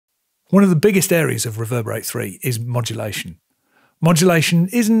One of the biggest areas of Reverberate 3 is modulation. Modulation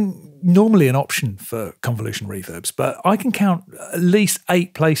isn't normally an option for convolution reverbs, but I can count at least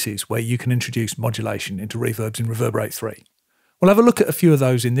 8 places where you can introduce modulation into reverbs in Reverberate 3. We'll have a look at a few of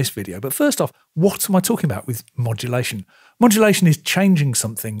those in this video, but first off, what am I talking about with modulation? Modulation is changing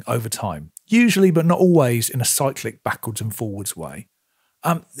something over time, usually but not always in a cyclic backwards and forwards way.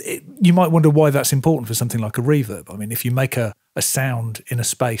 You might wonder why that's important for something like a reverb. I mean, if you make a sound in a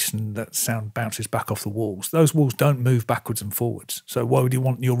space and that sound bounces back off the walls, those walls don't move backwards and forwards. So why would you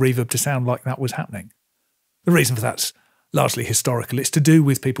want your reverb to sound like that was happening? The reason for that's largely historical. It's to do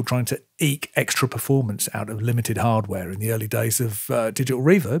with people trying to eke extra performance out of limited hardware in the early days of digital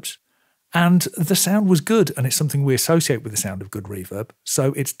reverbs. And the sound was good, and it's something we associate with the sound of good reverb,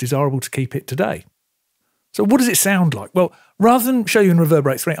 so it's desirable to keep it today. So what does it sound like? Well, rather than show you in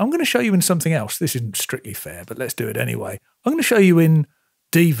Reverberate 3, I'm going to show you in something else. This isn't strictly fair, but let's do it anyway. I'm going to show you in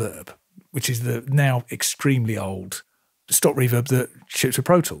DVerb, which is the now extremely old stock reverb that ships with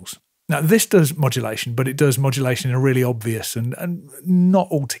Pro Tools. Now, this does modulation, but it does modulation in a really obvious and not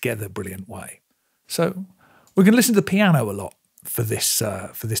altogether brilliant way. So we're going to listen to the piano a lot for this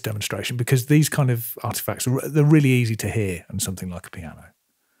demonstration, because these kind of artifacts they're really easy to hear on something like a piano.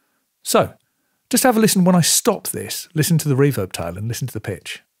 So just have a listen when I stop this, listen to the reverb tail and listen to the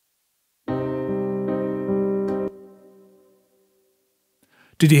pitch.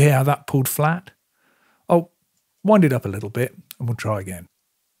 Did you hear how that pulled flat? I'll wind it up a little bit and we'll try again.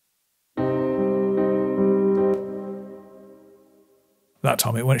 That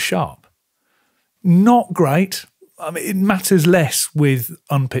time it went sharp. Not great. I mean, it matters less with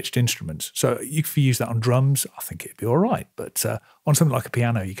unpitched instruments. So if you use that on drums, I think it'd be all right. But on something like a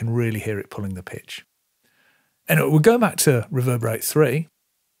piano, you can really hear it pulling the pitch. Anyway, we'll go back to Reverberate 3.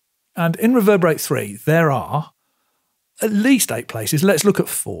 And in Reverberate 3, there are at least 8 places. Let's look at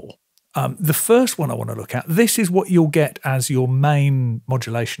 4. The first one I want to look at, this is what you'll get as your main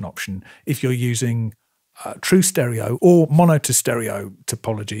modulation option if you're using true stereo or mono to stereo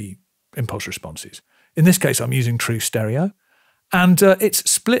topology impulse responses. In this case, I'm using true stereo, and it's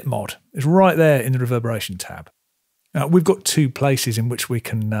split mod. It's right there in the reverberation tab. Now, we've got 2 places in which we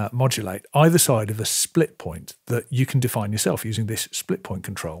can modulate either side of a split point that you can define yourself using this split point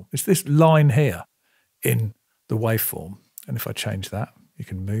control. It's this line here in the waveform, and if I change that, you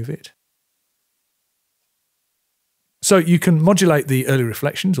can move it. So you can modulate the early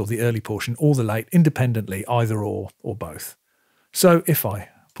reflections or the early portion or the late independently, either or both. So if I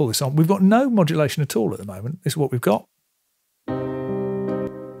pull this on, we've got no modulation at all at the moment. This is what we've got.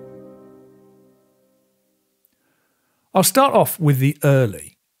 I'll start off with the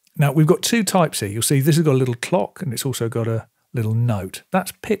early. Now we've got 2 types here. You'll see this has got a little clock and it's also got a little note.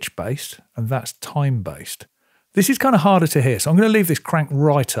 That's pitch based and that's time based. This is kind of harder to hear, so I'm going to leave this crank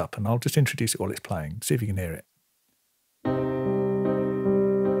right up and I'll just introduce it while it's playing. See if you can hear it.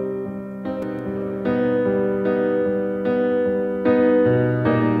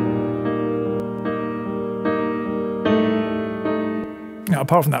 Now,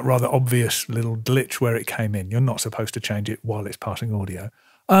 apart from that rather obvious little glitch where it came in, you're not supposed to change it while it's passing audio.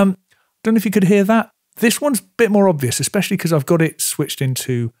 Don't know if you could hear that. This one's a bit more obvious, especially because I've got it switched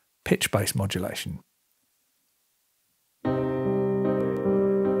into pitch-based modulation.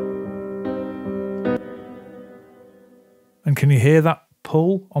 And can you hear that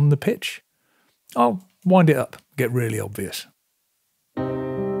pull on the pitch? I'll wind it up, get really obvious.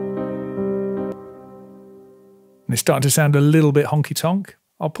 And it's starting to sound a little bit honky-tonk.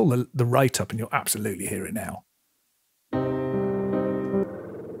 I'll pull the rate up and you'll absolutely hear it now.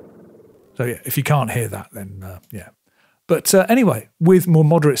 So yeah, if you can't hear that, then yeah. But anyway, with more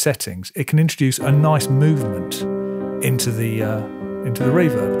moderate settings, it can introduce a nice movement into the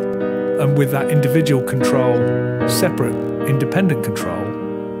reverb. And with that individual control, separate, independent control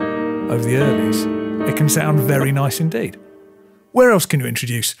over the earlies, it can sound very nice indeed. Where else can you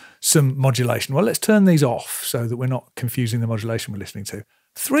introduce some modulation? Well, let's turn these off so that we're not confusing the modulation we're listening to.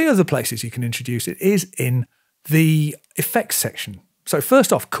 3 other places you can introduce it is in the effects section. So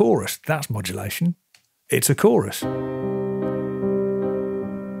first off, chorus, that's modulation. It's a chorus.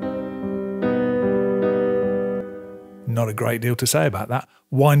 Not a great deal to say about that.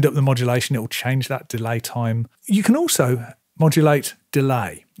 Wind up the modulation, it will change that delay time. You can also modulate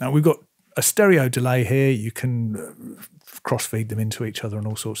delay. Now we've got a stereo delay here. You can cross-feed them into each other and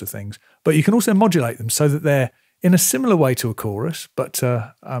all sorts of things. But you can also modulate them so that they're in a similar way to a chorus, but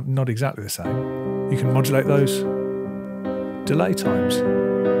not exactly the same. You can modulate those delay times.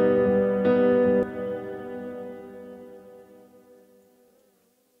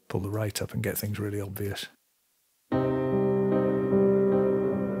 Pull the rate up and get things really obvious.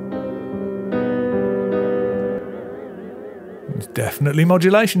 Definitely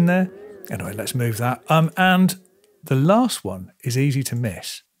modulation there. Anyway, let's move that. And the last one is easy to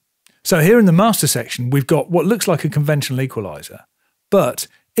miss. So here in the master section, we've got what looks like a conventional equalizer. But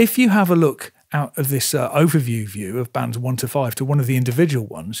if you have a look out of this overview view of bands 1 to 5 to one of the individual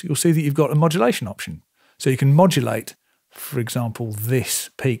ones, you'll see that you've got a modulation option. So you can modulate, for example, this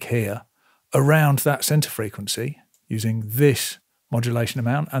peak here around that center frequency using this modulation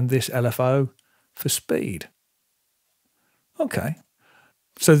amount and this LFO for speed. Okay.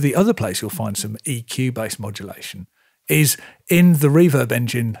 So the other place you'll find some EQ-based modulation is in the Reverb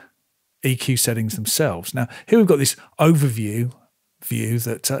engine EQ settings themselves. Now, here we've got this overview view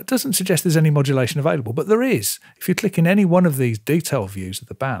that doesn't suggest there's any modulation available, but there is. If you click in any one of these detail views of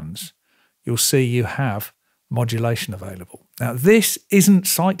the bands, you'll see you have modulation available. Now, this isn't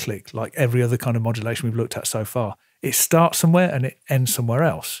cyclic like every other kind of modulation we've looked at so far. It starts somewhere and it ends somewhere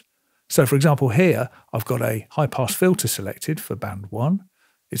else. So, for example, here I've got a high-pass filter selected for band 1.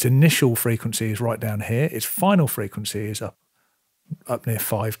 Its initial frequency is right down here. Its final frequency is up near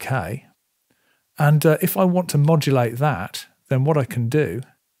 5K. And if I want to modulate that, then what I can do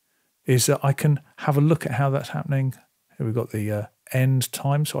is I can have a look at how that's happening. Here we've got the end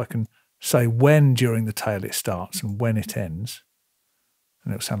time, so I can say when during the tail it starts and when it ends.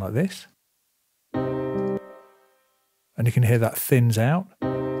 And it'll sound like this. And you can hear that thins out.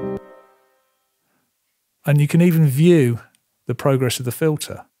 And you can even view the progress of the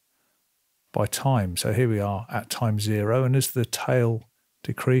filter by time. So here we are at time 0, and as the tail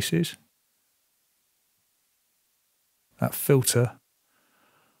decreases, that filter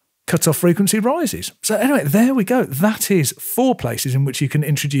cutoff frequency rises. So anyway, there we go. That is 4 places in which you can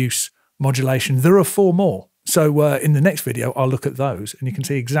introduce modulation. There are 4 more. So in the next video, I'll look at those and you can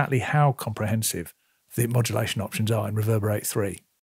see exactly how comprehensive the modulation options are in Reverberate 3.